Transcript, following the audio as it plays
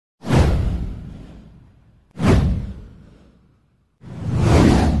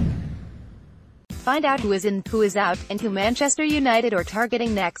Find out who is in, who is out, and who Manchester United are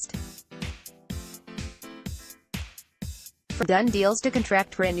targeting next. From done deals to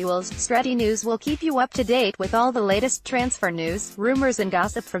contract renewals, Stretty News will keep you up to date with all the latest transfer news, rumours and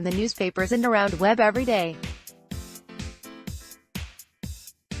gossip from the newspapers and around web every day.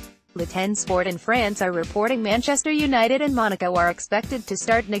 Le10 Sport in France are reporting Manchester United and Monaco are expected to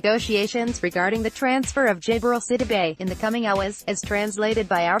start negotiations regarding the transfer of Djibril Sidibe in the coming hours, as translated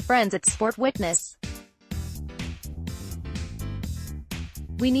by our friends at Sport Witness.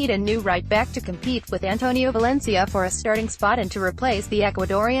 We need a new right-back to compete with Antonio Valencia for a starting spot and to replace the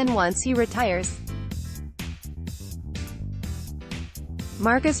Ecuadorian once he retires.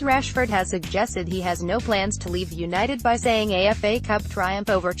 Marcus Rashford has suggested he has no plans to leave United by saying a FA Cup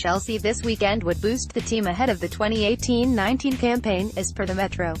triumph over Chelsea this weekend would boost the team ahead of the 2018-19 campaign, as per the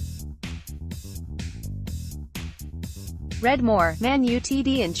Metro. Read more: Man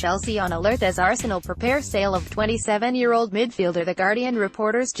Utd and Chelsea on alert as Arsenal prepare sale of 27-year-old midfielder. The Guardian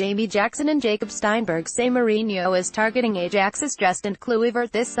reporters Jamie Jackson and Jacob Steinberg say Mourinho is targeting Ajax's Justin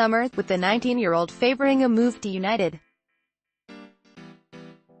Kluivert this summer, with the 19-year-old favouring a move to United.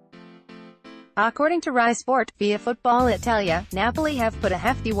 According to Rai Sport, via Football Italia, Napoli have put a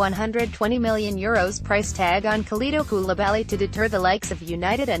hefty €120 million price tag on Kalidou Koulibaly to deter the likes of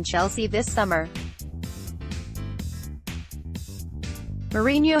United and Chelsea this summer.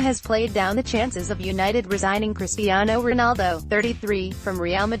 Mourinho has played down the chances of United resigning Cristiano Ronaldo, 33, from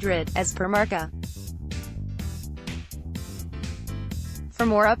Real Madrid, as per Marca. For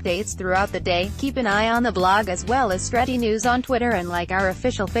more updates throughout the day, keep an eye on the blog as well as Stretty News on Twitter and like our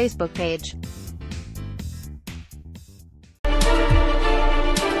official Facebook page.